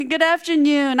Good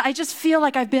afternoon. I just feel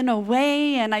like I've been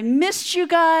away and I missed you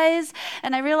guys.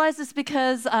 And I realized this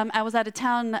because I was out of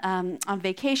town on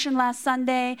vacation last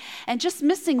Sunday and just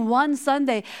missing one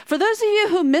Sunday. For those of you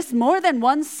who miss more than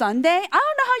one Sunday, I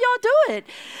don't know how y'all do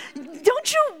it.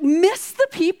 Don't you miss the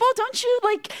people? Don't you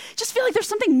just feel like there's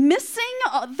something missing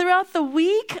throughout the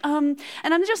week? And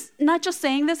I'm just not just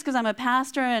saying this because I'm a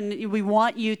pastor and we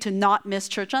want you to not miss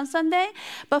church on Sunday.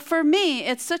 But for me,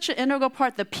 it's such an integral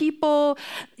part. The people,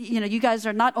 you guys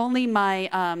are not only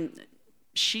my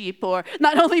sheep or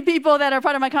not only people that are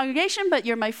part of my congregation, but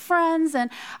you're my friends,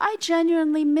 and I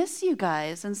genuinely miss you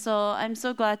guys. And so I'm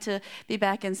so glad to be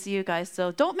back and see you guys.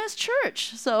 So don't miss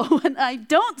church. So when I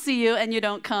don't see you and you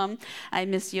don't come, I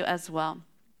miss you as well.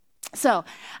 So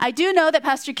I do know that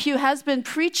Pastor Q has been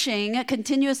preaching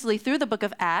continuously through the book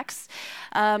of Acts.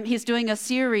 He's doing a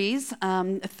series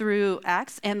through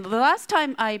Acts. And the last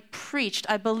time I preached,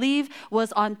 I believe,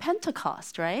 was on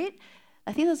Pentecost, right?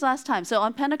 I think that was the last time. So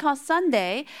on Pentecost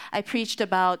Sunday, I preached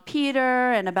about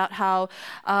Peter and about how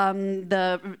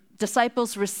the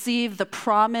disciples received the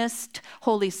promised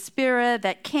Holy Spirit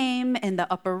that came in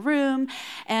the upper room.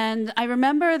 And I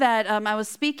remember that I was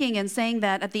speaking and saying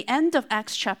that at the end of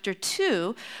Acts chapter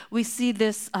 2, we see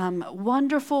this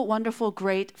wonderful, wonderful,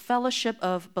 great fellowship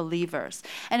of believers.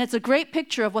 And it's a great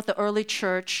picture of what the early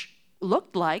church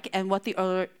looked like and what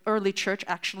the early church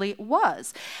actually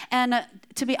was. And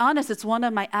to be honest, it's one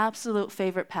of my absolute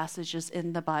favorite passages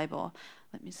in the Bible.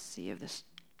 Let me see if this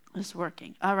is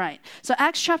working. All right. So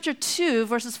Acts chapter 2,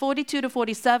 verses 42 to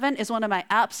 47 is one of my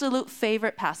absolute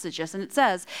favorite passages. And it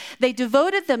says, they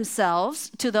devoted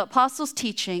themselves to the apostles'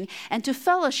 teaching and to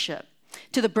fellowship,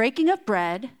 to the breaking of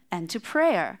bread and to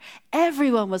prayer.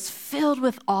 Everyone was filled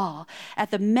with awe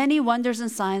at the many wonders and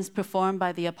signs performed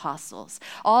by the apostles.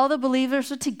 All the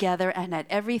believers were together and had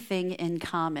everything in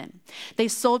common. They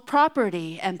sold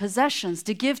property and possessions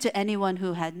to give to anyone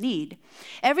who had need.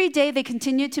 Every day they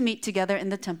continued to meet together in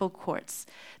the temple courts.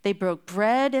 They broke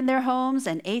bread in their homes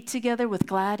and ate together with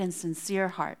glad and sincere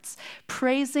hearts,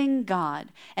 praising God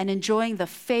and enjoying the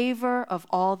favor of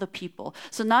all the people.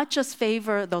 So not just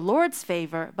favor, the Lord's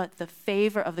favor, but the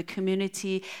favor of the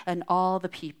community and all the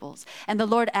peoples. And the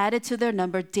Lord added to their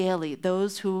number daily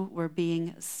those who were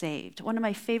being saved. One of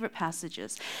my favorite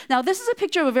passages. Now, this is a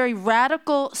picture of a very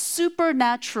radical,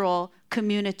 supernatural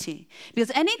community.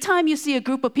 Because anytime you see a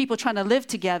group of people trying to live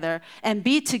together and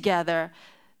be together,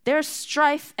 there's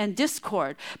strife and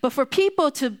discord. But for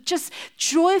people to just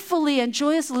joyfully and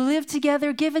joyously live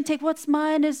together, give and take, what's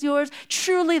mine is yours,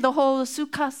 truly the whole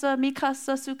sukasa,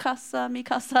 mikasa,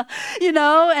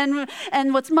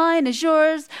 and what's mine is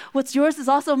yours, what's yours is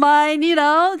also mine,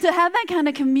 to have that kind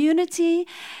of community,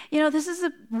 this is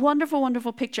a wonderful,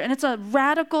 wonderful picture. And it's a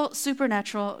radical,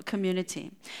 supernatural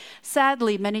community.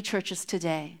 Sadly, many churches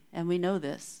today, and we know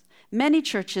this, many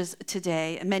churches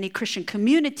today, many Christian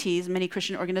communities, many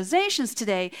Christian organizations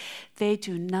today, they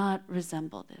do not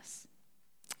resemble this.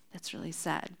 That's really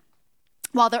sad.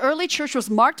 While the early church was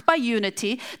marked by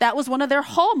unity, that was one of their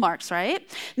hallmarks, right?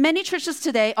 Many churches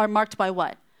today are marked by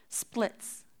what?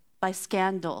 Splits. By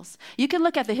scandals. You can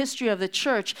look at the history of the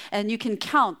church and you can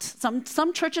count.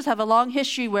 Some churches have a long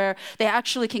history where they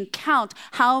actually can count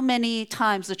how many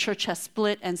times the church has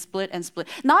split and split and split.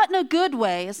 Not in a good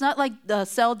way. It's not like the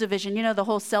cell division, the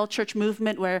whole cell church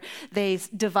movement where they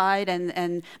divide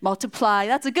and multiply.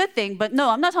 That's a good thing. But no,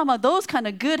 I'm not talking about those kind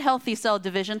of good, healthy cell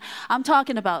division. I'm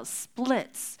talking about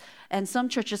splits. And some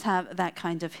churches have that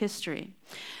kind of history.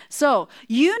 So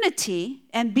unity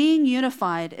and being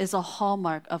unified is a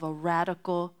hallmark of a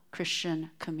radical Christian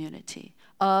community,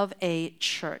 of a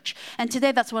church. And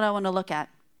today that's what I want to look at.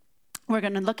 We're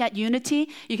going to look at unity.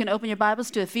 You can open your Bibles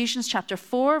to Ephesians chapter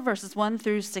 4, verses 1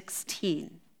 through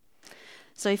 16.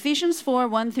 So Ephesians 4,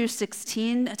 1 through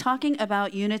 16, talking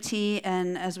about unity,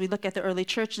 and as we look at the early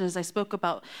church, and as I spoke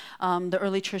about the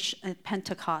early church at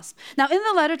Pentecost. Now, in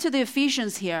the letter to the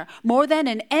Ephesians here, more than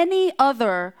in any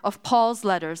other of Paul's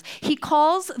letters, he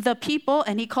calls the people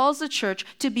and he calls the church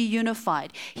to be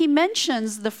unified. He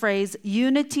mentions the phrase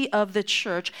unity of the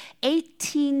church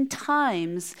 18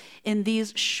 times in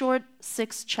these short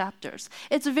 6 chapters.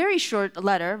 It's a very short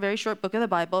letter, very short book of the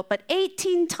Bible, but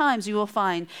 18 times you will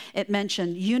find it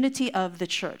mentioned unity of the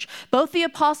church. Both the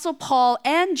Apostle Paul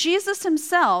and Jesus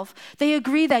himself, they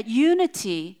agree that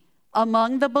unity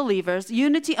among the believers,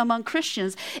 unity among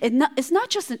Christians, is not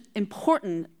just an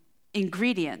important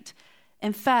ingredient.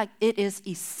 In fact, it is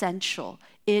essential.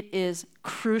 It is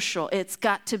crucial. It's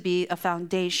got to be a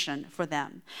foundation for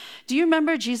them. Do you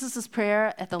remember Jesus'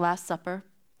 prayer at the Last Supper?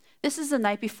 This is the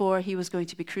night before he was going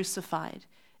to be crucified.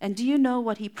 And do you know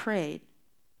what he prayed?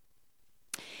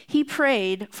 He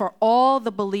prayed for all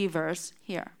the believers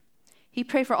here. He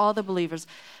prayed for all the believers.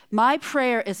 My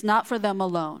prayer is not for them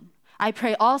alone. I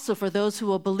pray also for those who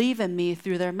will believe in me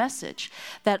through their message,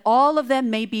 that all of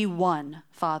them may be one,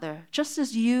 Father, just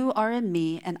as you are in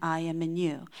me and I am in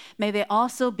you. May they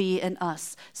also be in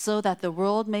us, so that the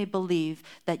world may believe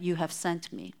that you have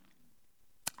sent me.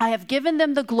 I have given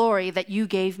them the glory that you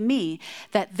gave me,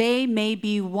 that they may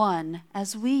be one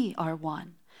as we are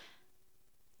one.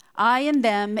 I and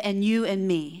them and you and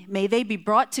me. May they be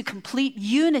brought to complete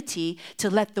unity to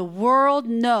let the world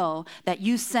know that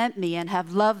you sent me and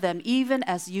have loved them even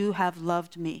as you have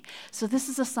loved me. So this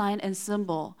is a sign and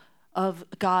symbol of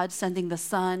God sending the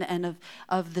Son and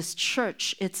of this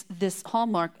church. It's this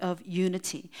hallmark of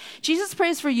unity. Jesus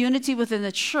prays for unity within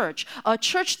the church, a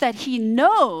church that he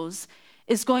knows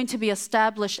is going to be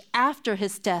established after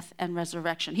his death and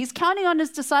resurrection. He's counting on his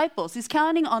disciples. He's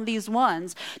counting on these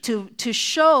ones to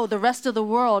show the rest of the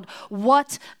world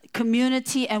what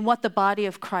community and what the body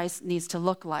of Christ needs to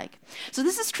look like. So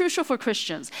this is crucial for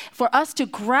Christians, for us to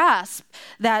grasp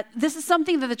that this is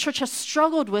something that the church has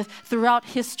struggled with throughout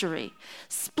history.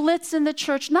 Splits in the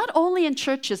church, not only in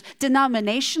churches,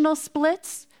 denominational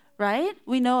splits, right?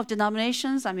 We know of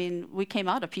denominations. I mean, we came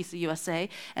out of Peace of USA,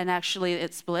 and actually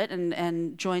it split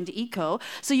and joined ECO.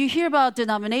 So you hear about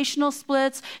denominational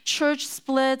splits, church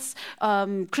splits,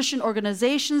 Christian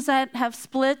organizations that have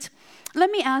split.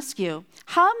 Let me ask you,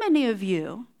 how many of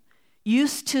you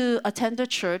used to attend a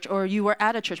church, or you were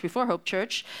at a church before Hope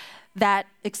Church, that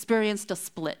experienced a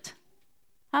split?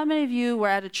 How many of you were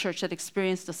at a church that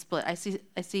experienced a split? I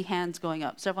see hands going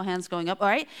up, several hands going up. All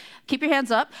right, keep your hands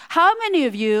up. How many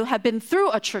of you have been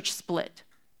through a church split?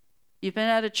 You've been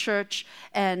at a church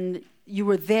and you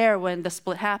were there when the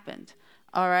split happened.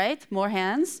 All right, more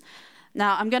hands.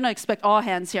 Now, I'm going to expect all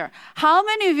hands here. How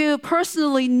many of you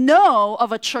personally know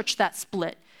of a church that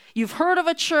split? You've heard of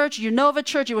a church, you know of a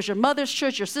church, it was your mother's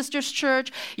church, your sister's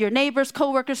church, your neighbor's,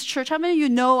 co-worker's church. How many of you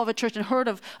know of a church and heard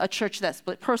of a church that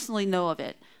split, personally know of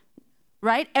it?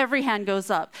 Right? Every hand goes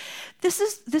up. This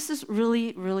is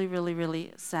really, really, really,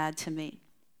 really sad to me.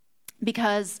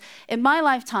 Because in my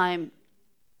lifetime,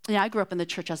 I grew up in the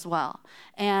church as well.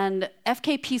 And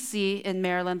FKPC in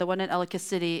Maryland, the one in Ellicott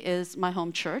City, is my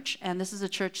home church. And this is a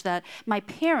church that my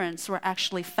parents were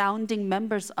actually founding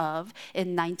members of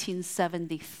in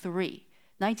 1973.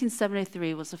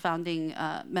 1973 was a founding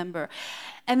member.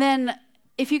 And then,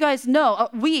 if you guys know,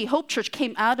 we, Hope Church,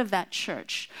 came out of that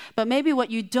church. But maybe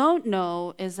what you don't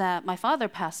know is that my father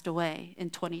passed away in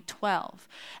 2012.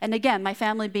 And again, my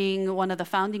family being one of the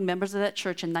founding members of that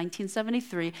church in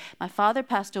 1973, my father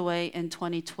passed away in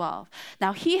 2012.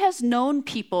 Now, he has known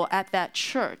people at that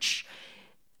church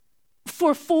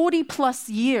for 40 plus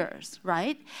years,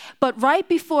 right? But right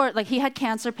before, like, he had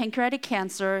cancer, pancreatic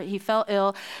cancer, he fell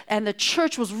ill, and the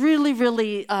church was really,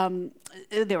 really,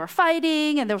 they were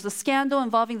fighting, and there was a scandal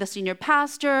involving the senior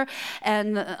pastor,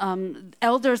 and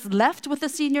elders left with the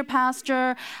senior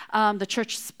pastor, the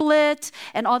church split,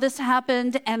 and all this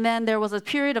happened, and then there was a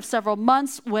period of several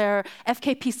months where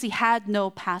FKPC had no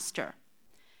pastor.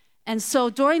 And so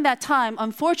during that time,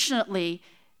 unfortunately,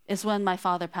 is when my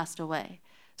father passed away.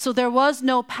 So there was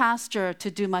no pastor to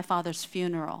do my father's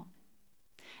funeral.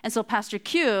 And so Pastor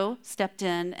Q stepped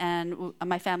in, and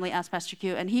my family asked Pastor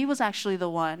Q, and he was actually the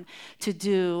one to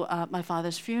do my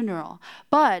father's funeral.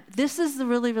 But this is the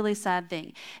really, really sad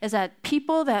thing, is that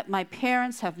people that my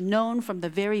parents have known from the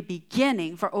very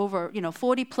beginning for over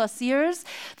 40 plus years,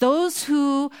 those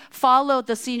who followed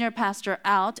the senior pastor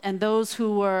out, and those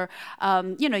who were,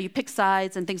 you pick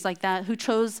sides and things like that, who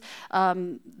chose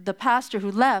the pastor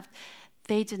who left,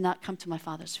 they did not come to my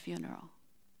father's funeral.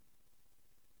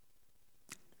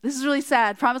 This is really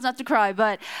sad. Promise not to cry,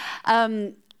 but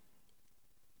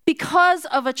because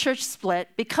of a church split,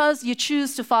 because you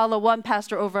choose to follow one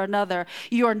pastor over another,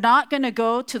 you are not going to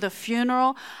go to the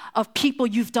funeral of people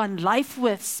you've done life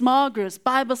with, small groups,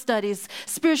 Bible studies,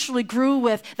 spiritually grew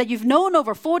with, that you've known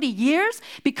over 40 years,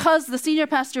 because the senior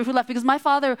pastor who left, because my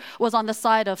father was on the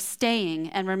side of staying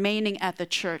and remaining at the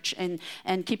church and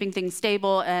keeping things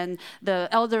stable, and the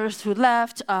elders who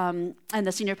left and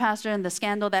the senior pastor and the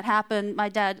scandal that happened, my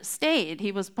dad stayed.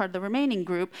 He was part of the remaining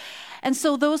group. And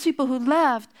so those people who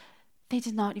left, they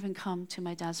did not even come to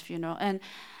my dad's funeral. And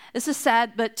this is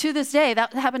sad, but to this day,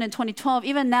 that happened in 2012.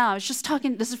 Even now, I was just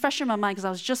talking, this is fresh in my mind because I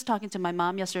was just talking to my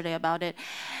mom yesterday about it.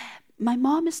 My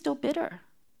mom is still bitter.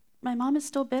 My mom is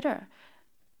still bitter.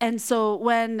 And so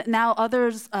when now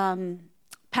others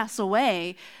pass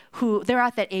away, who they're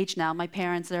at that age now, my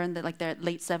parents, they're in their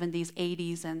late 70s,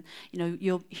 80s, and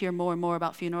you'll hear more and more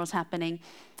about funerals happening.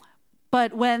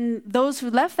 But when those who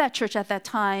left that church at that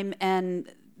time and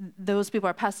those people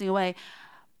are passing away,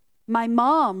 my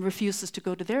mom refuses to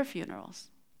go to their funerals.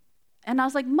 And I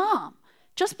was like, Mom,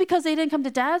 just because they didn't come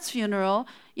to Dad's funeral,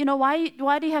 why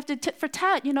do you have to tit for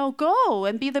tat? Go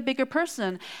and be the bigger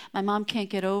person. My mom can't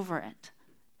get over it.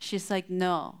 She's like,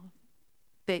 no.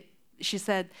 She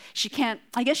said she can't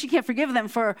forgive them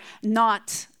for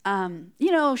not,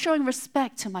 showing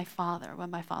respect to my father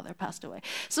when my father passed away.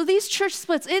 So these church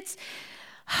splits, it's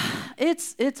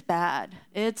bad.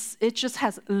 It just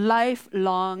has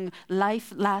lasting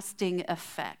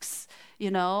effects.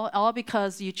 All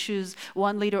because you choose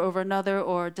one leader over another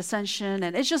or dissension,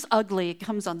 and it's just ugly. It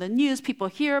comes on the news, people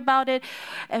hear about it,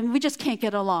 and we just can't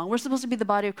get along. We're supposed to be the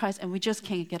body of Christ, and we just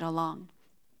can't get along.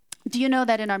 Do you know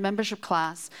that in our membership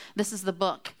class, this is the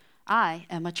book, I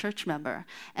Am a Church Member,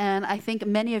 and I think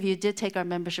many of you did take our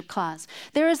membership class.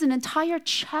 There is an entire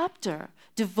chapter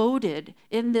devoted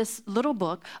in this little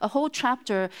book, a whole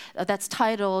chapter that's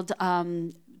titled How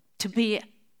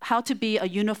to be a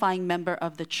Unifying Member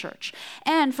of the Church.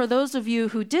 And for those of you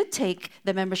who did take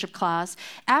the membership class,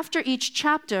 after each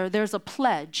chapter, there's a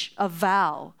pledge, a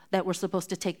vow that we're supposed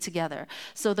to take together.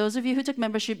 So those of you who took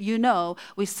membership,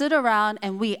 we sit around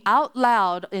and we out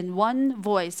loud in one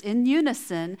voice, in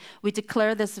unison, we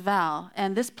declare this vow.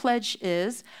 And this pledge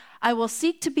is, I will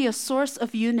seek to be a source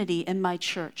of unity in my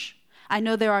church. I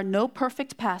know there are no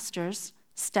perfect pastors,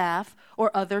 staff,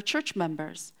 or other church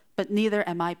members, but neither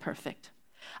am I perfect.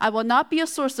 I will not be a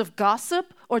source of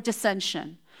gossip or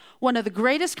dissension. One of the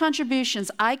greatest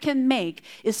contributions I can make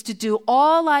is to do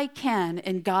all I can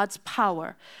in God's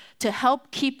power to help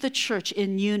keep the church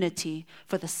in unity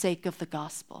for the sake of the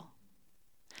gospel.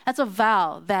 That's a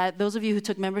vow that those of you who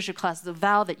took membership classes, a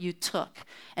vow that you took.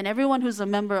 And everyone who's a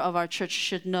member of our church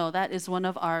should know that is one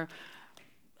of our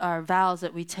vows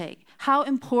that we take. How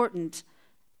important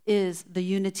is the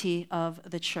unity of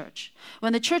the church.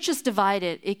 When the church is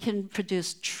divided, it can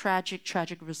produce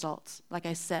tragic results. Like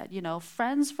I said,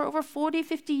 friends for over 40,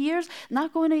 50 years,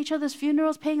 not going to each other's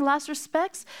funerals, paying last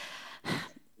respects,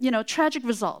 tragic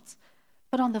results.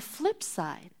 But on the flip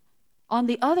side, on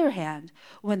the other hand,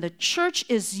 when the church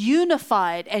is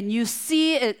unified and you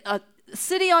see it,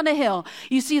 city on a hill,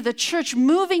 you see the church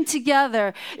moving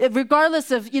together, regardless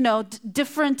of,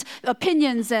 different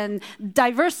opinions and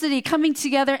diversity coming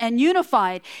together and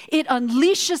unified, it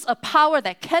unleashes a power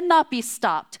that cannot be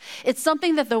stopped. It's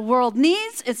something that the world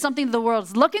needs. It's something the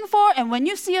world's looking for. And when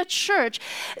you see a church,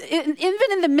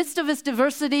 even in the midst of its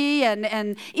diversity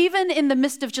and even in the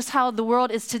midst of just how the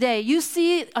world is today, you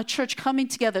see a church coming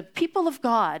together, people of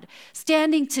God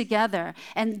standing together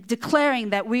and declaring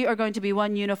that we are going to be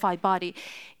one unified body.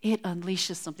 It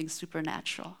unleashes something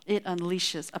supernatural. It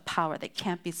unleashes a power that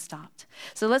can't be stopped.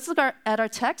 So let's look at our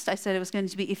text. I said it was going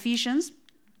to be Ephesians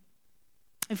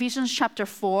chapter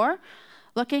 4,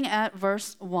 looking at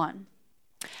verse 1.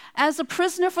 As a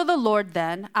prisoner for the Lord,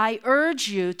 then, I urge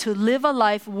you to live a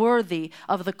life worthy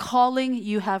of the calling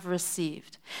you have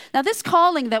received. Now, this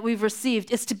calling that we've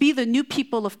received is to be the new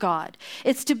people of God.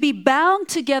 It's to be bound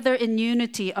together in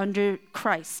unity under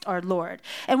Christ, our Lord.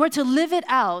 And we're to live it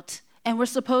out. And we're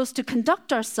supposed to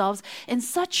conduct ourselves in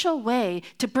such a way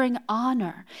to bring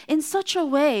honor, in such a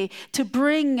way to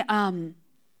bring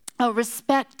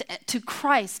respect to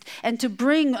Christ, and to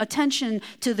bring attention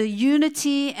to the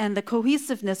unity and the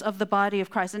cohesiveness of the body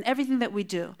of Christ and everything that we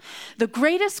do. The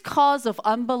greatest cause of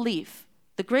unbelief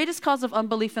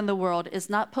in the world is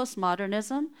not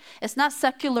postmodernism, it's not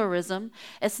secularism,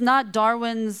 it's not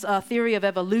Darwin's theory of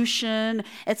evolution,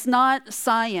 it's not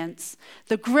science.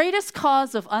 The greatest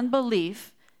cause of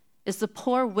unbelief is the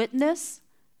poor witness,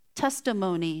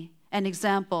 testimony, and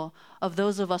example of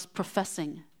those of us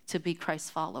professing to be Christ's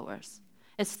followers.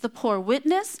 It's the poor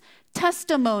witness,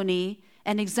 testimony,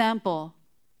 and example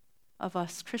of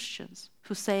us Christians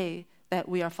who say that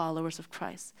we are followers of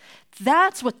Christ.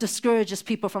 That's what discourages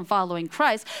people from following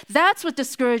Christ. That's what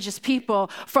discourages people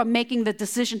from making the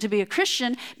decision to be a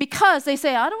Christian, because they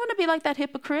say, I don't want to be like that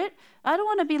hypocrite. I don't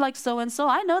want to be like so-and-so.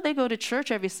 I know they go to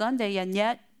church every Sunday, and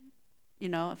yet,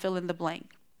 fill in the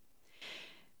blank.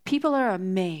 People are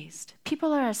amazed.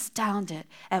 People are astounded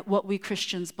at what we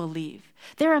Christians believe.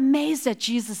 They're amazed at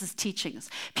Jesus' teachings.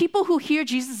 People who hear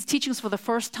Jesus' teachings for the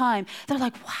first time, they're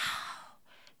like, wow,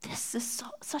 this is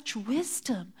such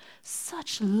wisdom,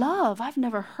 such love. I've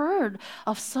never heard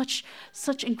of such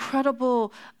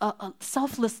incredible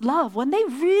selfless love. When they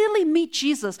really meet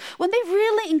Jesus, when they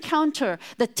really encounter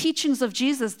the teachings of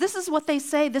Jesus, this is what they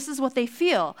say, this is what they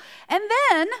feel. And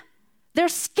then they're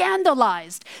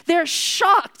scandalized. They're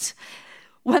shocked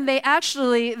when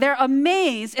they're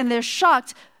amazed and they're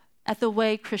shocked at the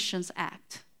way Christians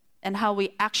act and how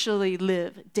we actually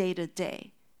live day to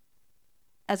day.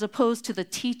 as opposed to the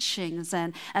teachings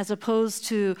and as opposed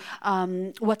to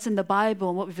what's in the Bible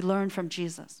and what we've learned from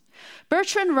Jesus.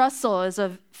 Bertrand Russell is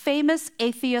a famous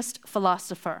atheist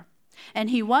philosopher, and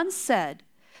he once said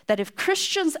that if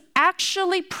Christians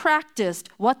actually practiced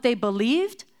what they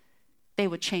believed, they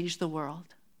would change the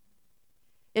world.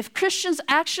 If Christians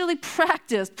actually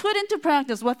practiced, put into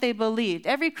practice what they believed,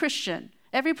 every Christian,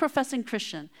 every professing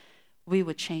Christian, we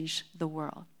would change the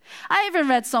world. I even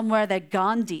read somewhere that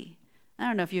Gandhi, I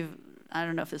don't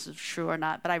know if this is true or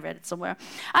not, but I read it somewhere.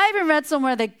 I even read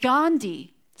somewhere that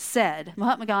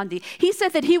Mahatma Gandhi, he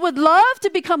said that he would love to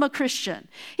become a Christian.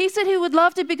 He said he would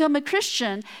love to become a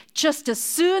Christian just as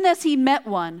soon as he met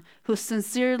one who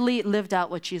sincerely lived out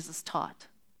what Jesus taught.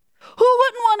 Who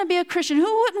wouldn't want to be a Christian?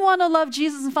 Who wouldn't want to love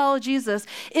Jesus and follow Jesus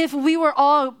if we were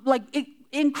all like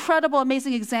incredible,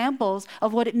 amazing examples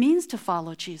of what it means to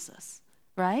follow Jesus,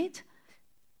 right?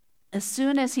 As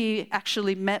soon as he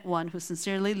actually met one who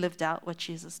sincerely lived out what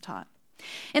Jesus taught.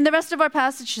 In the rest of our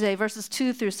passage today, verses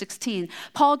 2 through 16,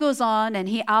 Paul goes on and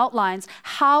he outlines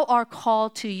how our call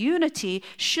to unity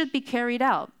should be carried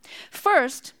out.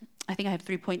 First, I think I have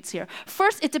 3 points here.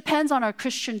 First, it depends on our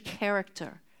Christian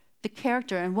character. The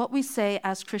character and what we say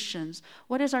as Christians.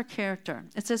 What is our character?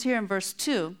 It says here in verse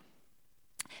 2,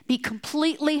 be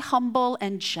completely humble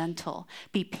and gentle.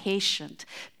 Be patient,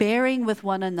 bearing with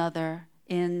one another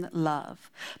in love.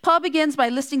 Paul begins by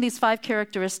listing these 5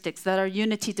 characteristics that our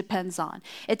unity depends on.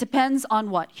 It depends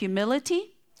on what?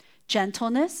 Humility,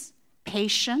 gentleness,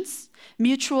 patience,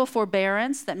 mutual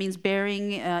forbearance, that means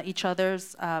bearing each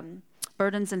other's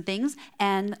burdens and things,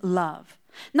 and love.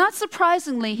 Not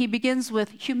surprisingly, he begins with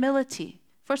humility.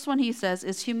 First one he says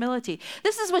is humility.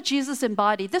 This is what Jesus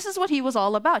embodied. This is what he was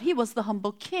all about. He was the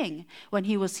humble king when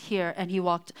he was here and he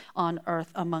walked on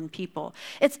earth among people.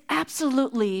 It's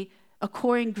absolutely a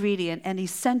core ingredient and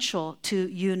essential to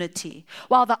unity.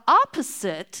 While the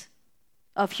opposite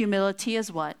of humility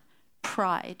is what?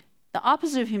 Pride. The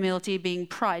opposite of humility being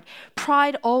pride.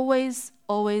 Pride always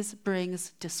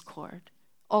brings discord.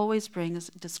 Always brings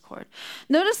discord.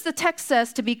 Notice the text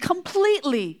says to be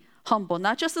completely humble,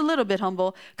 not just a little bit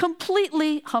humble,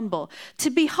 completely humble. To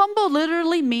be humble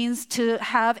literally means to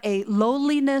have a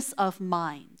lowliness of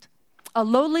mind. A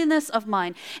lowliness of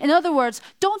mind. In other words,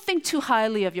 don't think too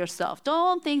highly of yourself.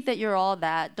 Don't think that you're all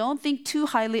that. Don't think too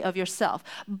highly of yourself.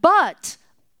 But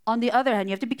on the other hand,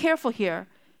 you have to be careful here.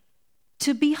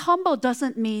 To be humble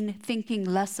doesn't mean thinking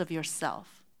less of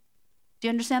yourself. Do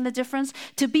you understand the difference?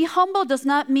 To be humble does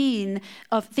not mean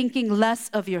of thinking less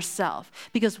of yourself,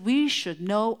 because we should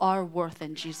know our worth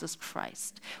in Jesus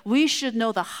Christ. We should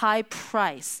know the high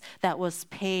price that was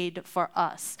paid for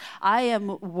us. I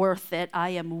am worth it. I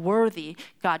am worthy.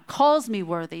 God calls me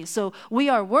worthy. So we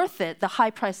are worth it, the high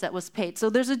price that was paid. So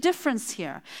there's a difference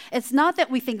here. It's not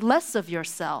that we think less of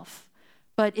yourself,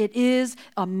 but it is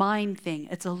a mind thing.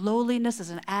 It's a lowliness, it's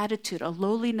an attitude, a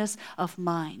lowliness of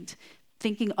mind.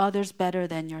 Thinking others better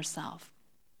than yourself.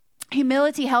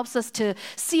 Humility helps us to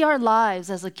see our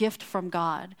lives as a gift from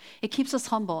God. It keeps us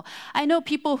humble. I know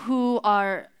people who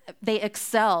they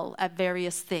excel at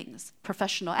various things.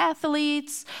 Professional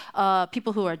athletes,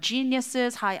 people who are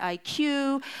geniuses, high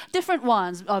IQ, different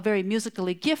ones, very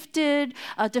musically gifted,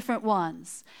 different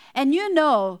ones. And you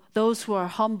know those who are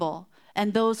humble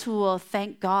and those who will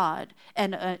thank God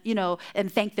and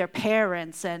thank their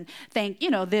parents and thank,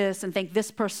 this and thank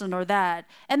this person or that.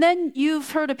 And then you've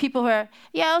heard of people who are,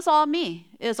 it was all me.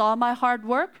 It was all my hard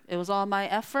work. It was all my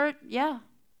effort. Yeah.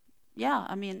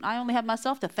 I mean, I only have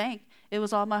myself to thank. It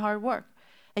was all my hard work.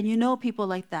 And you know people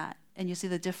like that, and you see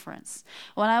the difference.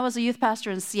 When I was a youth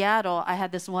pastor in Seattle, I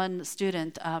had this one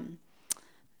student.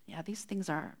 These things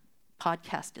are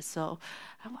podcasted, so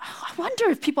I wonder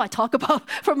if people I talk about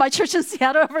from my church in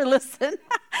Seattle ever listen.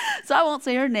 So I won't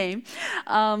say her name.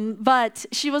 But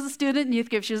she was a student in youth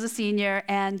group. She was a senior,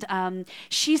 and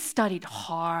she studied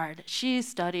hard. She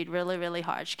studied really, really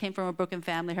hard. She came from a broken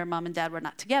family. Her mom and dad were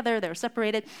not together. They were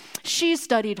separated. She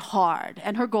studied hard,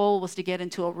 and her goal was to get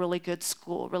into a really good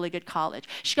school, really good college.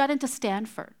 She got into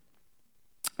Stanford.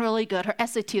 Really good. Her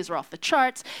SATs were off the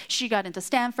charts. She got into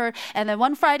Stanford. And then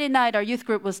one Friday night, our youth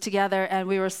group was together, and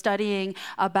we were studying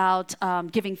about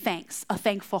giving thanks, a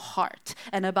thankful heart,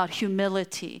 and about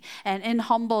humility. And in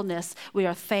humbleness, we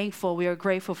are thankful. We are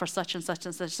grateful for such and such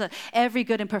and such. So every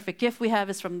good and perfect gift we have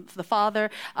is from the Father.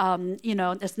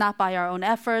 It's not by our own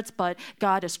efforts, but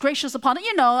God is gracious upon it.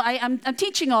 I'm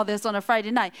teaching all this on a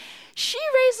Friday night. She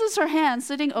raises her hand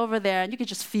sitting over there, and you could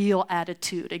just feel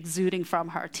attitude exuding from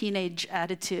her, teenage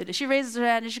attitude. attitude. She raises her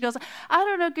hand and she goes, I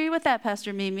don't agree with that,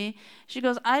 Pastor Mimi. She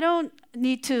goes, I don't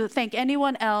need to thank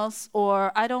anyone else,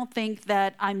 or I don't think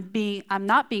that I'm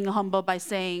not being humble by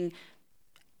saying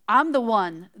I'm the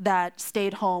one that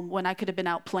stayed home when I could have been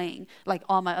out playing like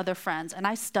all my other friends, and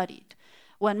I studied.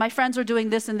 When my friends were doing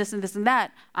this and this and this and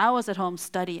that, I was at home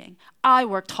studying. I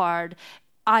worked hard.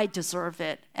 I deserve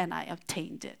it, and I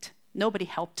obtained it. Nobody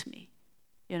helped me,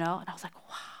 And I was like,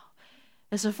 wow.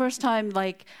 It's the first time,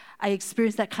 like, I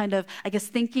experienced that kind of, I guess,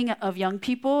 thinking of young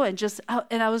people, and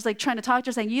I was like trying to talk to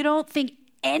her, saying, you don't think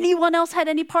anyone else had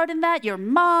any part in that? Your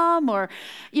mom or,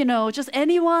 just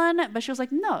anyone? But she was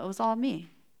like, no, it was all me.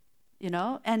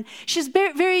 And she's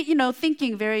very, very,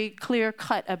 thinking very clear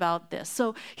cut about this.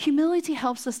 So humility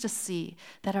helps us to see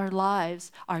that our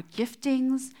lives, our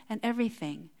giftings, and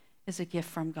everything is a gift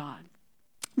from God.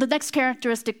 The next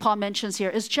characteristic Paul mentions here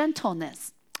is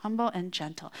gentleness, humble and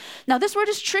gentle. Now, this word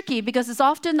is tricky because it's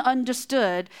often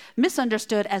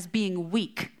misunderstood as being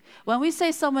weak. When we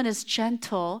say someone is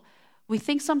gentle, we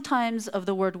think sometimes of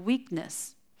the word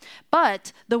weakness.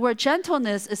 But the word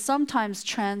gentleness is sometimes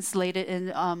translated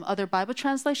in other Bible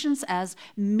translations as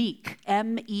meek,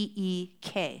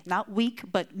 M-E-E-K. Not weak,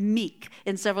 but meek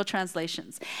in several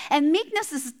translations. And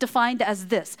meekness is defined as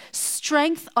this: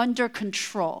 strength under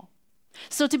control.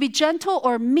 So to be gentle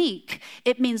or meek,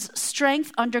 it means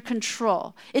strength under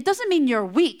control. It doesn't mean you're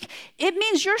weak. It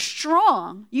means you're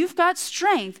strong. You've got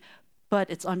strength, but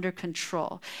it's under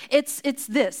control. It's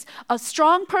this: a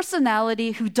strong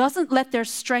personality who doesn't let their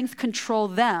strength control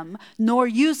them, nor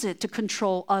use it to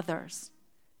control others,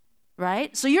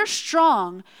 right? So you're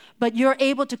strong, but you're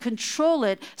able to control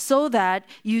it so that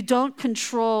you don't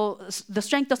the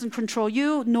strength doesn't control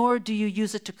you, nor do you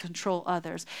use it to control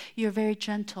others. You're very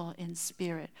gentle in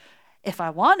spirit. If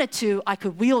I wanted to, I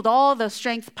could wield all the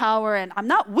strength, power, and I'm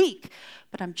not weak,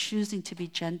 but I'm choosing to be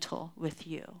gentle with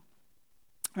you,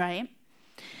 right?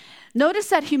 Notice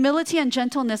that humility and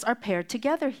gentleness are paired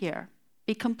together here.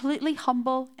 Be completely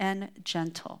humble and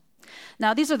gentle.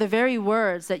 Now, these are the very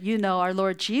words that our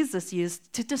Lord Jesus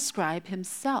used to describe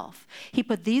himself. He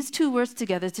put these two words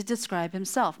together to describe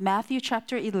himself. Matthew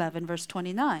chapter 11, verse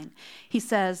 29. He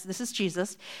says, this is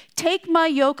Jesus, "Take my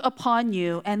yoke upon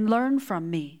you and learn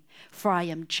from me, for I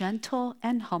am gentle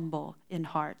and humble in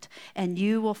heart, and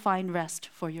you will find rest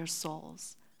for your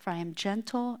souls." For I am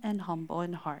gentle and humble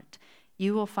in heart.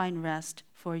 You will find rest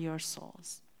for your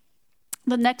souls.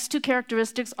 The next two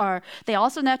characteristics they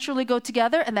also naturally go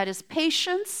together, and that is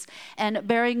patience and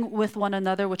bearing with one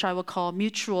another, which I will call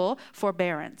mutual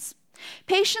forbearance.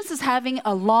 Patience is having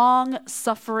a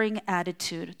long-suffering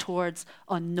attitude towards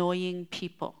annoying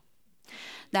people.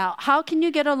 Now, how can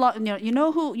you get along? You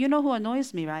know who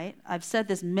annoys me, right? I've said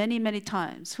this many, many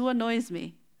times. Who annoys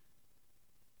me?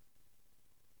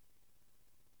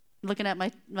 Looking at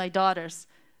my daughters.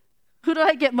 Who do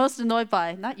I get most annoyed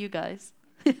by? Not you guys.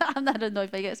 I'm not annoyed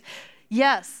by you guys.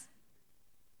 Yes.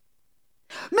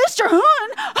 Mr. Hoon!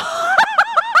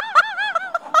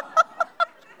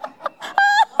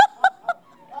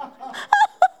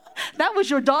 That was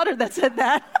your daughter that said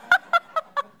that.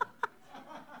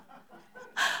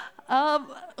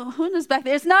 Hoon is back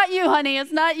there. It's not you, honey.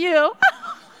 It's not you.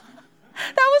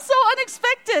 That was so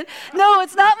unexpected. No,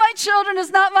 it's not my children.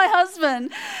 It's not my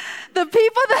husband. The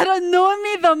people that annoy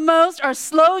me the most are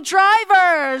slow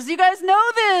drivers. You guys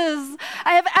know this.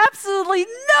 I have absolutely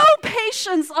no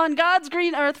patience on God's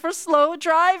green earth for slow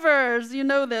drivers. You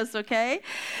know this, okay?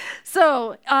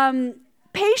 So,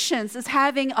 patience is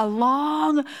having a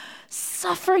long,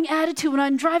 suffering attitude when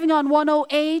I'm driving on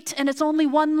 108 and it's only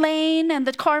one lane and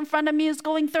the car in front of me is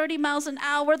going 30 miles an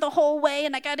hour the whole way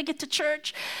and I got to get to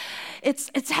church.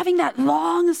 It's having that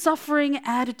long-suffering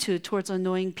attitude towards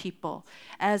annoying people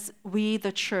as we,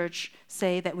 the church,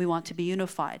 say that we want to be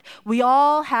unified. We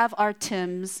all have our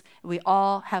TIMs. We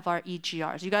all have our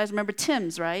EGRs. You guys remember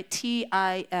TIMs, right?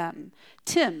 T-I-M.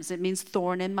 TIMs, it means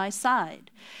thorn in my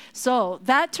side. So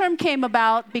that term came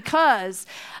about because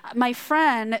my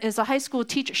friend is a high school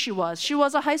teacher. She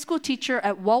was a high school teacher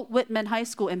at Walt Whitman High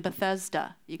School in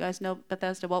Bethesda. You guys know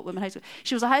Bethesda, Walt Whitman High School.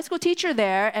 She was a high school teacher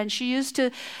there, and she used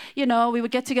to, we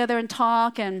would get together and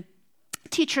talk, and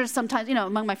teachers sometimes,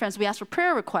 among my friends, we asked for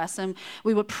prayer requests, and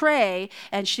we would pray,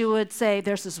 and she would say,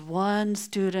 there's this one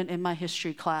student in my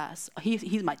history class.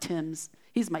 He's my TIMS.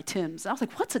 He's my TIMS. I was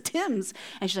like, what's a TIMS?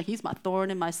 And she's like, he's my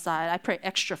thorn in my side. I pray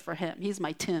extra for him. He's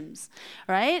my TIMS,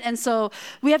 right? And so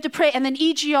we have to pray. And then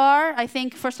EGR, I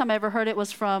think first time I ever heard it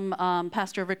was from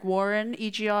Pastor Rick Warren,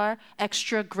 EGR,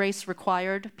 extra grace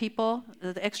required people,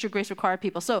 the extra grace required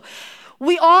people. So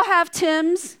we all have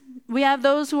TIMs. We have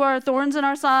those who are thorns in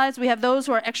our sides. We have those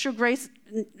who are extra grace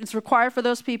is required for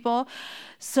those people.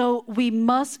 So we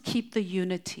must keep the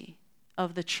unity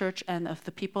of the church and of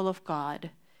the people of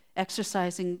God,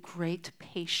 exercising great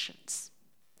patience.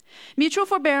 Mutual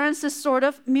forbearance is sort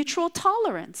of mutual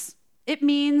tolerance. It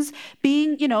means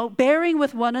being, bearing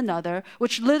with one another,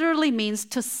 which literally means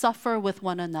to suffer with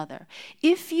one another.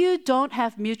 If you don't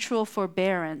have mutual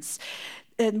forbearance,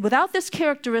 and without this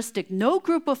characteristic, no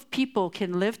group of people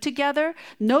can live together,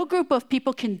 no group of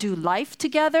people can do life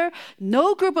together,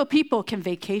 no group of people can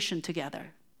vacation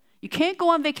together. You can't go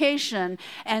on vacation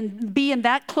and be in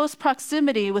that close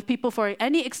proximity with people for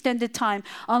any extended time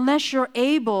unless you're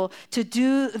able to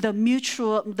do the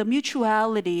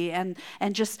mutuality and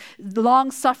just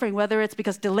long suffering, whether it's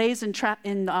because delays in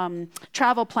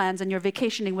travel plans and you're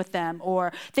vacationing with them,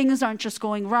 or things aren't just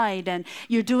going right and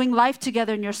you're doing life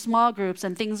together in your small groups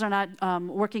and things are not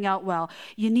working out well.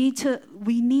 We need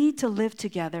to live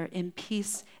together in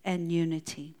peace and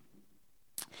unity.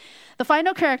 The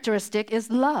final characteristic is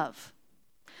love.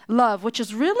 Love, which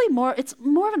is really it's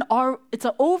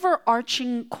an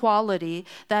overarching quality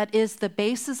that is the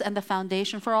basis and the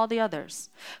foundation for all the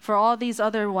others, for all these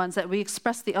other ones that we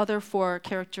express the other four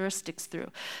characteristics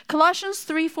through. Colossians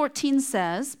 3:14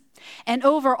 says, "And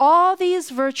over all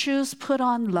these virtues put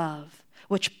on love,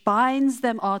 which binds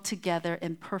them all together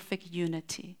in perfect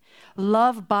unity."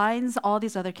 Love binds all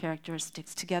these other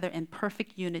characteristics together in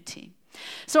perfect unity.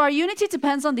 So our unity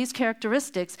depends on these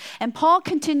characteristics, and Paul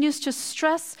continues to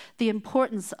stress the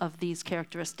importance of these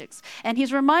characteristics. And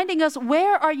he's reminding us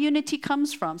where our unity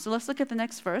comes from. So let's look at the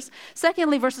next verse.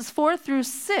 Secondly, verses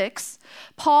 4-6,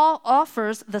 Paul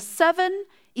offers the 7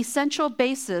 essential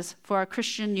bases for our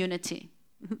Christian unity.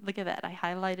 Look at that, I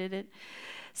highlighted it.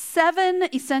 7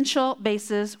 essential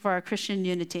bases for our Christian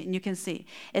unity, and you can see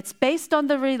it's based on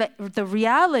the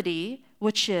reality,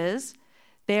 which is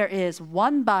there is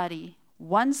one body,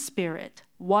 one Spirit,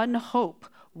 one hope,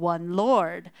 one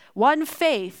Lord, one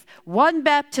faith, one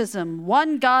baptism,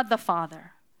 one God the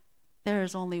Father. There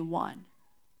is only one,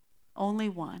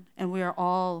 and we are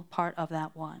all part of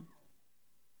that one.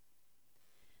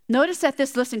 Notice that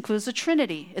this list includes the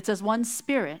Trinity. It says one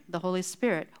Spirit, the Holy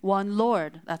Spirit, one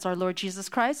Lord, that's our Lord Jesus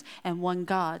Christ, and one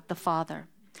God, the Father.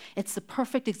 It's the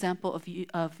perfect example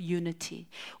of unity.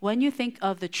 When you think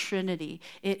of the Trinity,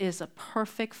 it is a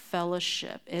perfect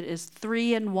fellowship. It is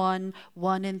 3 in 1,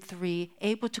 1 in 3,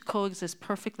 able to coexist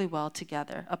perfectly well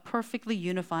together, a perfectly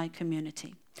unified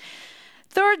community.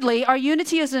 Thirdly, our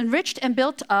unity is enriched and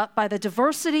built up by the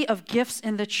diversity of gifts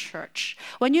in the church.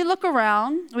 When you look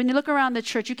around the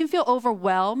church, you can feel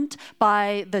overwhelmed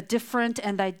by the different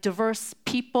and the diverse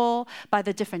people, by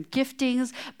the different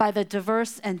giftings, by the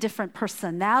diverse and different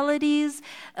personalities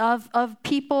of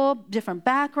people, different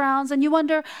backgrounds, and you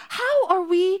wonder, how are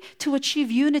we to achieve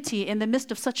unity in the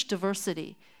midst of such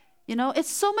diversity?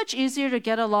 It's so much easier to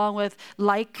get along with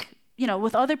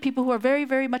with other people who are very,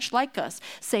 very much like us.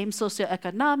 Same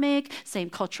socioeconomic,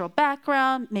 same cultural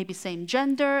background, maybe same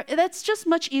gender. That's just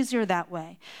much easier that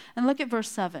way. And look at verse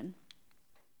 7.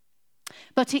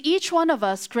 "But to each one of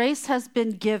us, grace has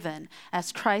been given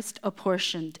as Christ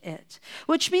apportioned it."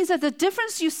 Which means that the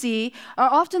difference you see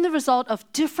are often the result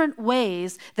of different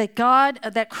ways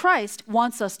that Christ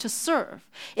wants us to serve.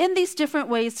 In these different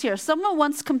ways here, someone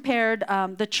once compared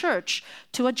the church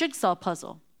to a jigsaw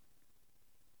puzzle.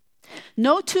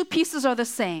 No 2 pieces are the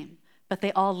same, but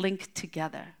they all link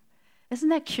together. Isn't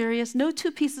that curious? No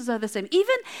 2 pieces are the same.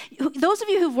 Even those of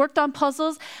you who've worked on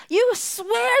puzzles, you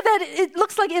swear that it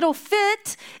looks like it'll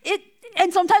fit.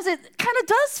 And sometimes it kind of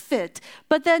does fit.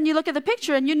 But then you look at the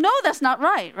picture and you know that's not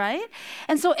right?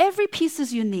 And so every piece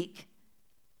is unique.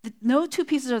 No 2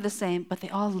 pieces are the same, but they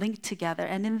all link together.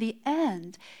 And in the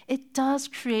end, it does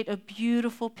create a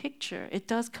beautiful picture. It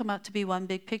does come out to be one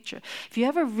big picture. If you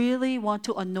ever really want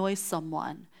to annoy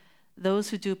someone, those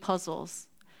who do puzzles,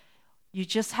 you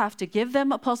just have to give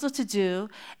them a puzzle to do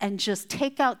and just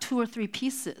take out 2 or 3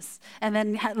 pieces and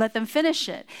then let them finish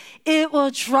it. It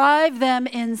will drive them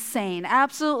insane,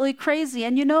 absolutely crazy.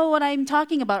 And you know what I'm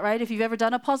talking about, right? If you've ever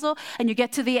done a puzzle and you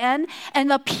get to the end and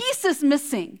the piece is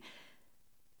missing,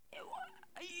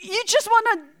 you just want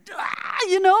to,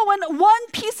 when one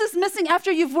piece is missing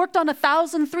after you've worked on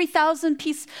 1,000, 3,000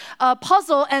 piece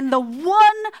puzzle and the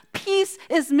one piece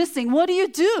is missing, what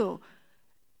do?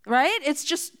 Right? It's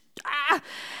just,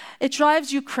 it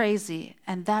drives you crazy.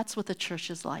 And that's what the church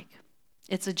is like.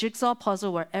 It's a jigsaw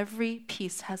puzzle where every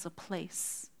piece has a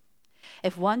place.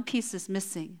 If one piece is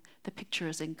missing, the picture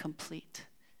is incomplete.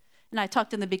 And I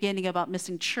talked in the beginning about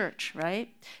missing church, right?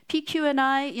 PQ and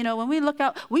I, when we look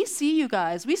out, we see you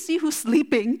guys. We see who's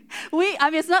sleeping.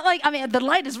 It's not like, the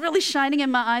light is really shining in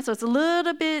my eyes, so it's a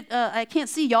little bit, I can't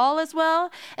see y'all as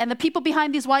well. And the people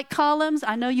behind these white columns,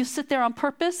 I know you sit there on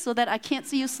purpose so that I can't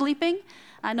see you sleeping.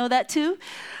 I know that too.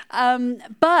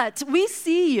 But we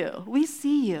see you. We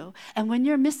see you. And when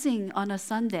you're missing on a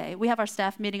Sunday, we have our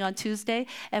staff meeting on Tuesday,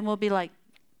 and we'll be like,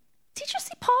 did you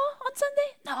see Paul on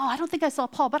Sunday? No, I don't think I saw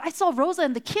Paul, but I saw Rosa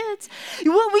and the kids.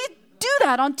 Well, we do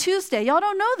that on Tuesday. Y'all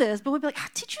don't know this, but we'll be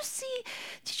like, did you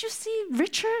see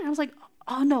Richard? And I was like,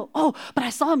 oh, no. Oh, but I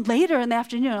saw him later in the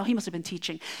afternoon. Oh, he must have been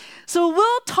teaching. So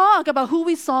we'll talk about who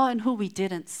we saw and who we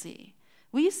didn't see.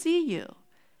 We see you.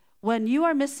 When you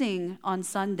are missing on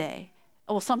Sunday,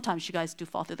 well, sometimes you guys do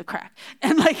fall through the crack.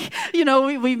 And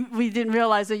we didn't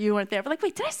realize that you weren't there. But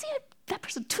wait, did I see that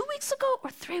person 2 weeks ago or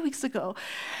 3 weeks ago?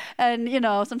 And,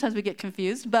 sometimes we get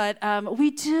confused. But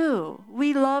we do.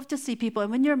 We love to see people.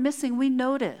 And when you're missing, we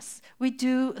notice. We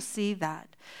do see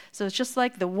that. So it's just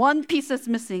like the one piece that's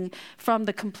missing from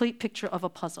the complete picture of a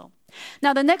puzzle.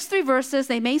 Now, the next 3 verses,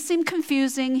 they may seem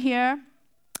confusing here.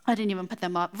 I didn't even put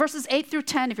them up. Verses 8 through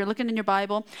 10, if you're looking in your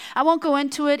Bible. I won't go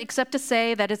into it except to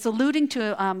say that it's alluding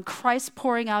to Christ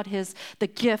pouring out the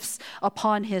gifts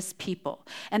upon his people.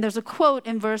 And there's a quote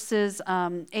in verses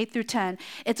 8 through 10.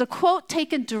 It's a quote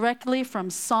taken directly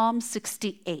from Psalm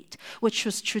 68, which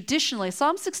was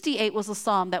Psalm 68 was a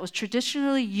psalm that was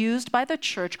traditionally used by the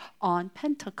church on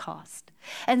Pentecost.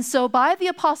 And so by the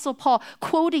Apostle Paul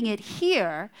quoting it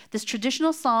here, this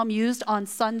traditional psalm used on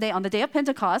Sunday, on the day of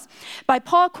Pentecost, by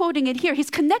Paul quoting it here, he's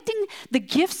connecting the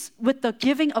gifts with the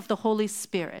giving of the Holy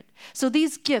Spirit. So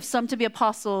these gifts, some to be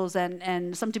apostles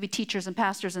and some to be teachers and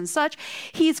pastors and such,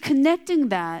 he's connecting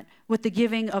that with the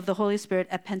giving of the Holy Spirit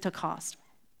at Pentecost.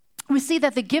 We see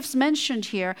that the gifts mentioned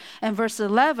here in verse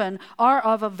 11 are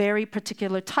of a very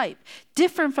particular type,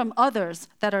 different from others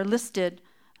that are listed.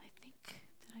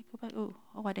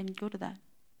 I didn't go to that.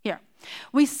 Here.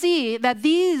 We see that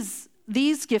these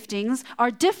giftings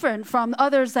are different from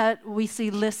others that we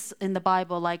see lists in the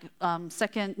Bible, like 1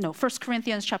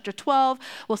 Corinthians chapter 12.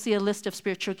 We'll see a list of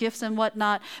spiritual gifts and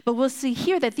whatnot. But we'll see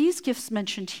here that these gifts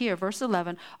mentioned here, verse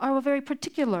 11, are a very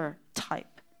particular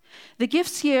type. The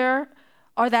gifts here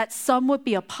are that some would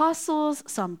be apostles,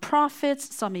 some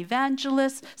prophets, some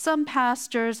evangelists, some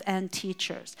pastors, and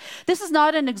teachers. This is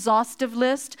not an exhaustive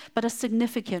list, but a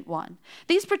significant one.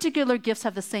 These particular gifts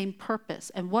have the same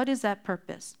purpose. And what is that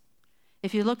purpose?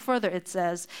 If you look further, it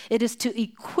says, it is to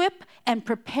equip and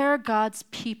prepare God's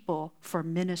people for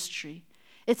ministry.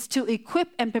 It's to equip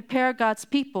and prepare God's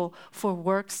people for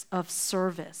works of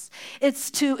service. It's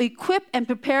to equip and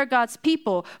prepare God's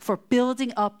people for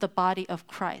building up the body of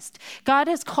Christ. God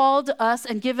has called us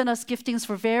and given us giftings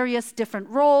for various different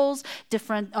roles,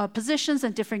 different positions,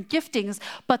 and different giftings,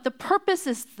 but the purpose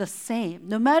is the same.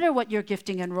 No matter what your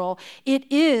gifting and role, it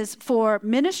is for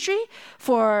ministry,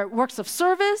 for works of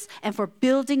service, and for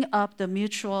building up the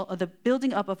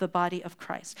building up of the body of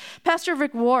Christ. Pastor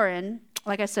Rick Warren,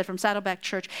 like I said, from Saddleback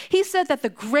Church, he said that the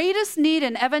greatest need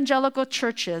in evangelical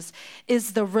churches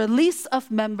is the release of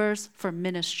members for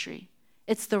ministry.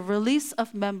 It's the release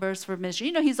of members for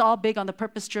ministry. He's all big on the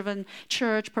purpose-driven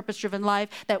church, purpose-driven life,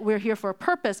 that we're here for a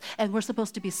purpose, and we're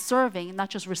supposed to be serving, not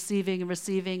just receiving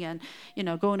and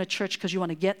going to church because you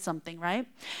want to get something, right?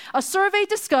 A survey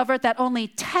discovered that only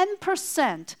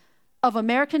 10% of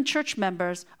American church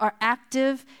members are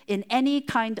active in any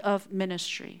kind of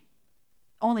ministry.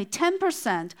 Only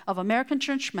 10% of American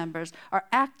church members are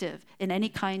active in any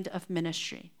kind of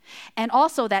ministry. And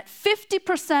also that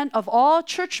 50% of all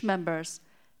church members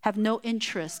have no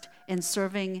interest in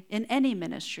serving in any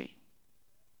ministry.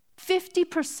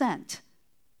 50%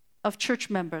 of church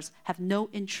members have no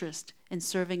interest in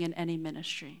serving in any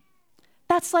ministry.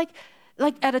 That's like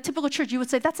at a typical church, you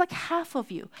would say, that's like half of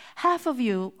you. Half of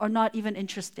you are not even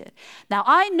interested. Now,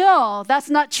 I know that's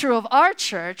not true of our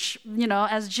church.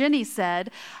 As Ginny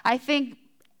said, I think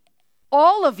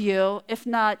all of you, if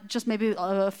not just maybe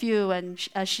a few, and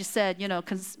as she said,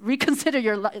 reconsider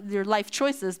your life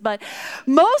choices. But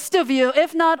most of you,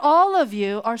 if not all of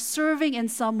you, are serving in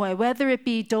some way, whether it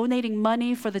be donating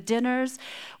money for the dinners,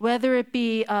 whether it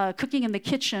be cooking in the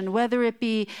kitchen, whether it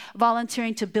be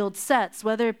volunteering to build sets,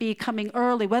 whether it be coming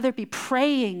early, whether it be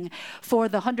praying for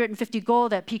the 150 goal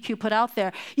that PQ put out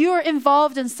there. You are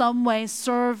involved in some way,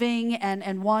 serving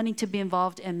and wanting to be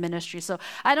involved in ministry. So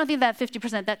I don't think that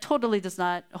 50%, that totally does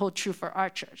not hold true for our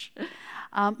church.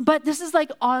 But this is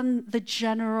like on the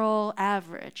general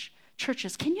average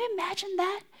churches. Can you imagine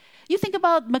that? You think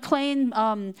about McLean,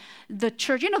 the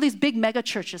church, these big mega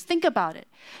churches. Think about it.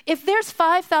 If there's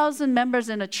 5,000 members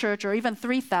in a church or even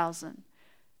 3,000,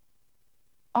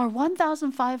 are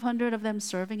 1,500 of them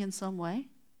serving in some way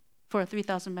for a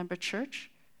 3,000 member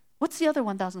church? What's the other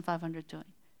 1,500 doing?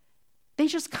 They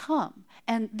just come.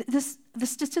 And the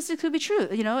statistics could be true.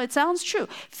 It sounds true.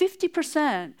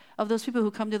 50% of those people who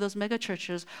come to those mega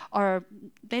churches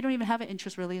they don't even have an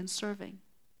interest really in serving.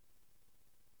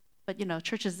 But,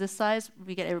 churches this size,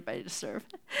 we get everybody to serve.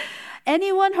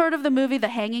 Anyone heard of the movie The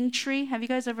Hanging Tree? Have you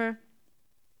guys ever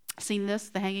seen this,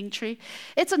 The Hanging Tree?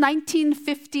 It's a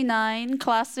 1959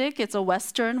 classic. It's a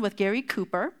Western with Gary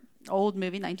Cooper. Old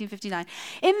movie, 1959.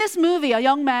 In this movie, a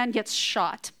young man gets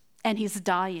shot. And he's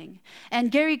dying.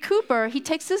 And Gary Cooper, he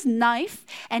takes his knife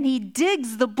and he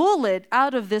digs the bullet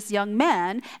out of this young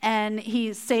man and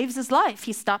he saves his life.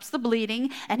 He stops the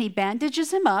bleeding and he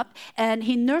bandages him up and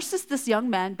he nurses this young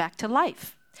man back to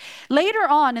life. Later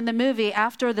on in the movie,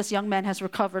 after this young man has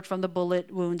recovered from the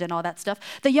bullet wound and all that stuff,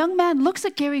 the young man looks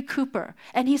at Gary Cooper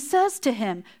and he says to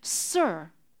him, "Sir,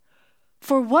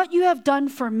 for what you have done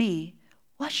for me,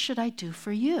 what should I do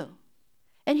for you?"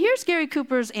 And here's Gary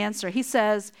Cooper's answer. He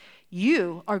says,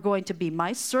 "You are going to be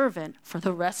my servant for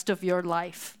the rest of your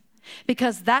life,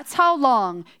 because that's how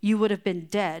long you would have been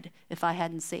dead if I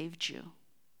hadn't saved you."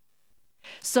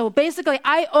 So basically,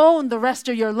 I own the rest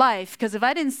of your life, because if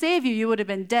I didn't save you, you would have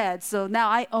been dead. So now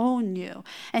I own you.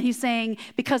 And he's saying,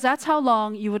 because that's how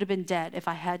long you would have been dead if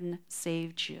I hadn't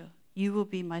saved you. You will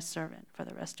be my servant for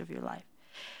the rest of your life.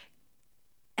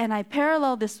 And I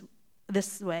parallel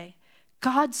this way.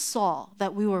 God saw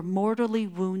that we were mortally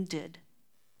wounded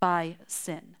by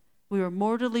sin. We were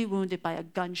mortally wounded by a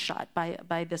gunshot,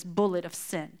 by this bullet of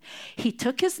sin. He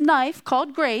took his knife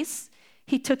called grace.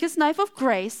 He took his knife of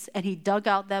grace and he dug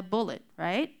out that bullet,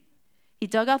 right? He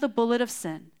dug out the bullet of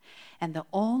sin. And the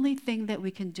only thing that we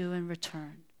can do in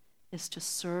return is to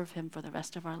serve him for the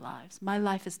rest of our lives. My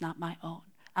life is not my own.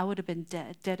 I would have been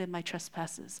dead in my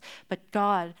trespasses. But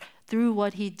God, through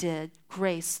what he did,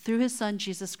 grace, through his son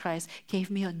Jesus Christ,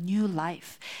 gave me a new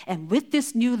life. And with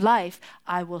this new life,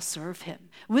 I will serve him.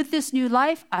 With this new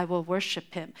life, I will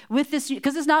worship him.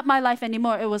 Because it's not my life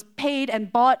anymore. It was paid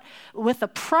and bought with a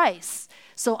price.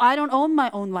 So I don't own my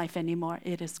own life anymore.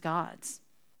 It is God's.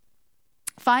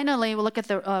 Finally, we'll look at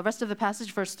the rest of the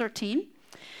passage, verse 13.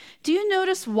 Do you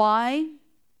notice why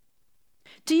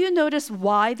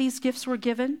these gifts were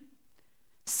given?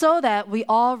 So that we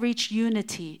all reach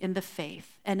unity in the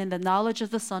faith and in the knowledge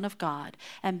of the Son of God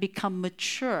and become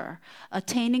mature,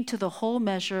 attaining to the whole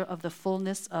measure of the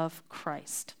fullness of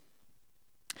Christ.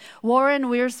 Warren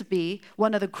Wiersbe,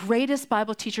 one of the greatest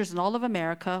Bible teachers in all of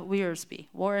America,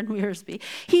 Warren Wiersbe,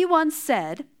 he once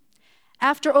said,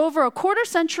 "After over a quarter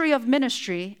century of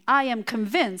ministry, I am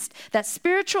convinced that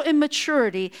spiritual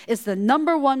immaturity is the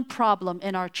number one problem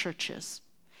in our churches."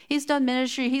 He's done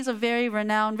ministry. He's a very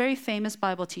renowned, very famous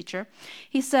Bible teacher.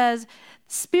 He says,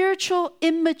 spiritual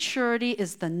immaturity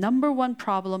is the number one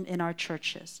problem in our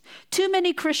churches. Too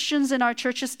many Christians in our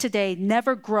churches today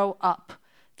never grow up.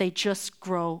 They just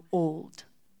grow old.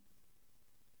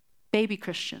 Baby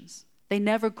Christians, they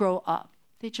never grow up.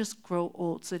 They just grow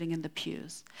old sitting in the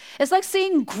pews. It's like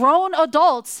seeing grown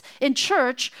adults in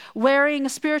church wearing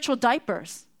spiritual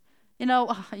diapers. You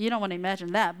don't want to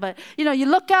imagine that, but you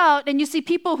look out and you see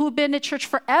people who've been at church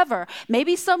forever,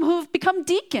 maybe some who've become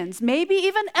deacons, maybe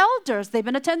even elders. They've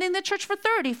been attending the church for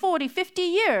 30, 40, 50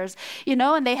 years,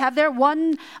 and they have their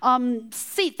one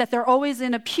seat that they're always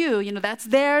in a pew, that's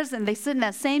theirs, and they sit in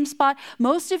that same spot.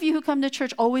 Most of you who come to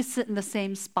church always sit in the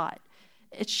same spot.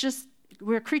 It's just,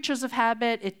 we're creatures of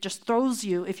habit. It just throws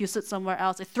you if you sit somewhere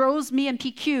else. It throws me and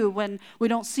PQ when we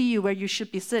don't see you where you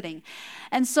should be sitting.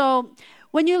 And so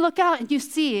when you look out and you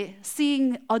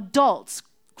seeing adults,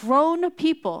 grown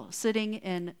people sitting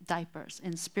in diapers,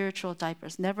 in spiritual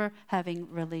diapers, never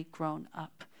having really grown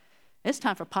up, it's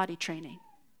time for potty training.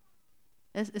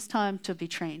 It's time to be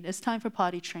trained. It's time for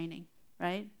potty training,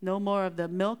 right? No more of the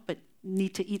milk, but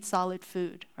need to eat solid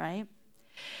food, right?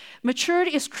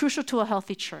 Maturity is crucial to a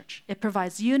healthy church. It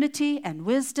provides unity and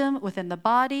wisdom within the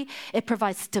body. It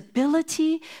provides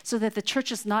stability so that the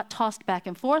church is not tossed back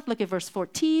and forth. Look at verse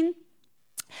 14.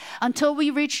 Until we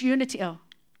reach unity. Oh.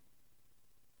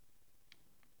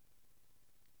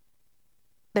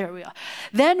 There we are.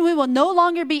 Then we will no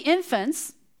longer be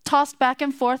infants, tossed back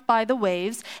and forth by the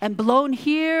waves and blown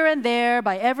here and there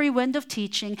by every wind of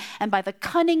teaching and by the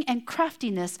cunning and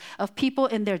craftiness of people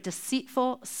in their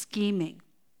deceitful scheming.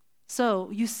 So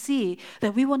you see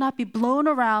that we will not be blown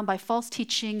around by false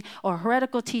teaching or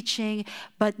heretical teaching,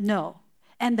 but no.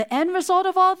 And the end result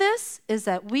of all this is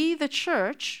that we, the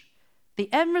church,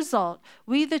 The end result,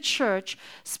 we the church,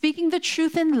 speaking the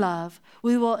truth in love,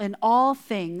 we will in all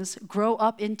things grow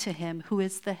up into him who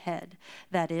is the head,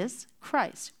 that is,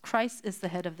 Christ. Christ is the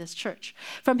head of this church.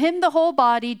 From him the whole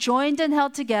body, joined and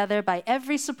held together by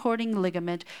every supporting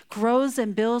ligament, grows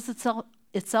and builds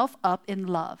itself up in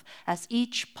love, as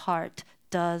each part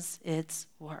does its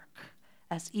work.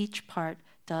 As each part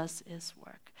does its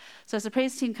work. So as the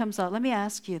praise team comes out, let me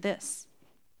ask you this.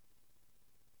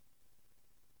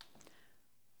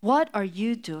 What are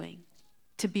you doing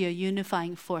to be a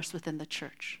unifying force within the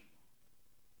church?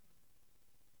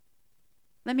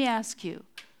 Let me ask you,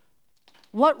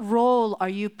 what role are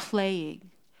you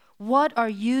playing? What are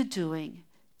you doing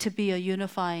to be a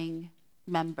unifying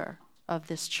member of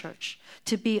this church,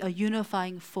 to be a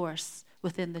unifying force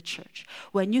within the church?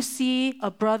 When you see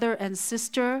a brother and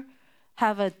sister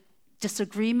have a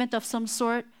disagreement of some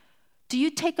sort, do you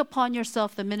take upon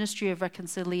yourself the ministry of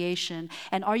reconciliation,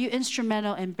 and are you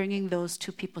instrumental in bringing those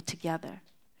two people together?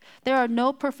 There are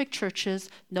no perfect churches,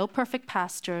 no perfect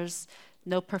pastors,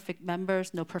 no perfect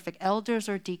members, no perfect elders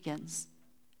or deacons.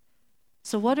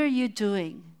 So what are you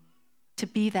doing to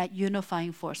be that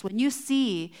unifying force? When you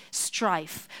see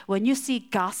strife, when you see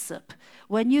gossip,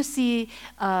 when you see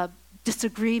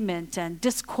disagreement and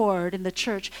discord in the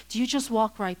church, do you just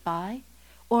walk right by?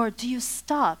 Or do you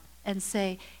stop and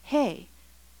say, hey,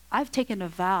 I've taken a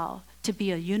vow to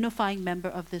be a unifying member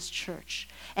of this church,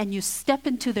 and you step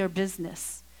into their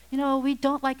business? You know, we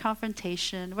don't like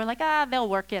confrontation. We're like, they'll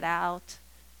work it out.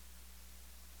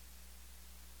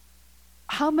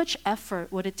 How much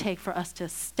effort would it take for us to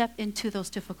step into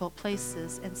those difficult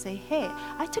places and say, hey,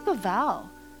 I took a vow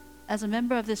as a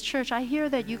member of this church. I hear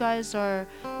that you guys are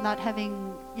not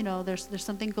having, there's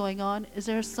something going on. Is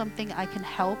there something I can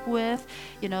help with,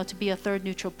 to be a third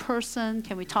neutral person?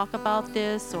 Can we talk about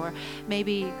this? Or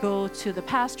maybe go to the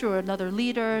pastor or another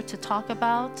leader to talk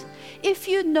about? If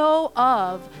you know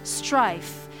of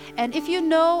strife, and if you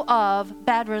know of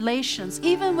bad relations,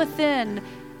 even within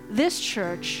this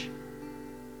church,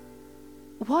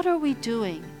 what are we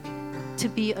doing to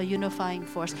be a unifying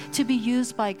force, to be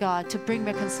used by God to bring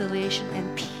reconciliation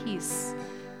and peace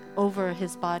over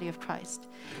his body of Christ?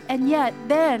 And yet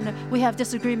then we have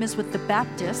disagreements with the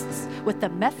Baptists, with the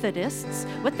Methodists,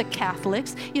 with the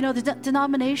Catholics,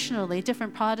 denominationally,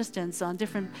 different Protestants on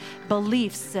different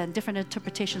beliefs and different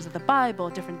interpretations of the Bible,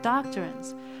 different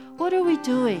doctrines. What are we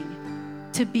doing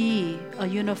to be a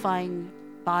unifying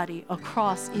body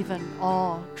across even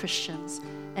all Christians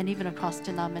and even across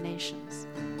denominations?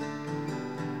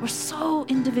 We're so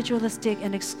individualistic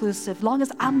and exclusive. Long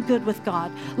as I'm good with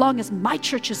God, long as my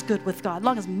church is good with God,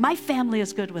 long as my family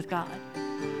is good with God.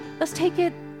 Let's take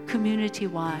it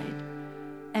community-wide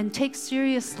and take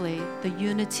seriously the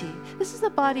unity. This is the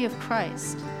body of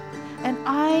Christ. And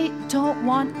I don't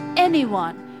want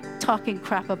anyone talking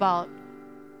crap about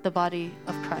the body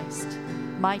of Christ,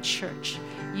 my church.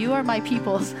 You are my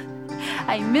peoples.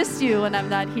 I miss you when I'm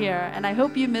not here, and I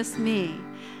hope you miss me.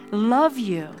 Love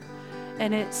you.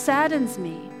 And it saddens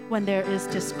me when there is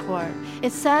discord.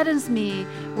 It saddens me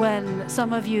when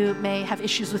some of you may have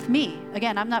issues with me.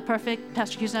 Again, I'm not perfect.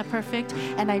 Pastor Q's not perfect.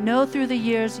 And I know through the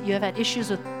years you have had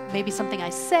issues with maybe something I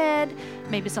said,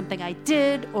 maybe something I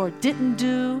did or didn't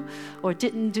do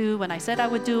when I said I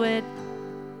would do it.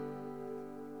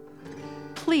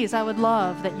 Please, I would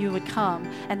love that you would come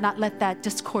and not let that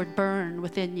discord burn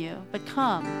within you, but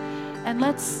come and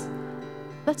let's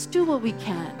do what we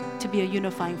can to be a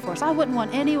unifying force. I wouldn't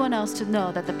want anyone else to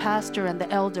know that the pastor and the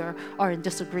elder are in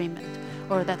disagreement,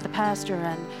 or that the pastor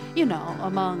and,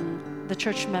 among the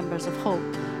church members of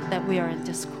Hope, that we are in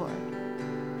discord.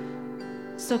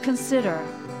 So consider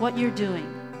what you're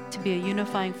doing to be a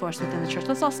unifying force within the church.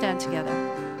 Let's all stand together.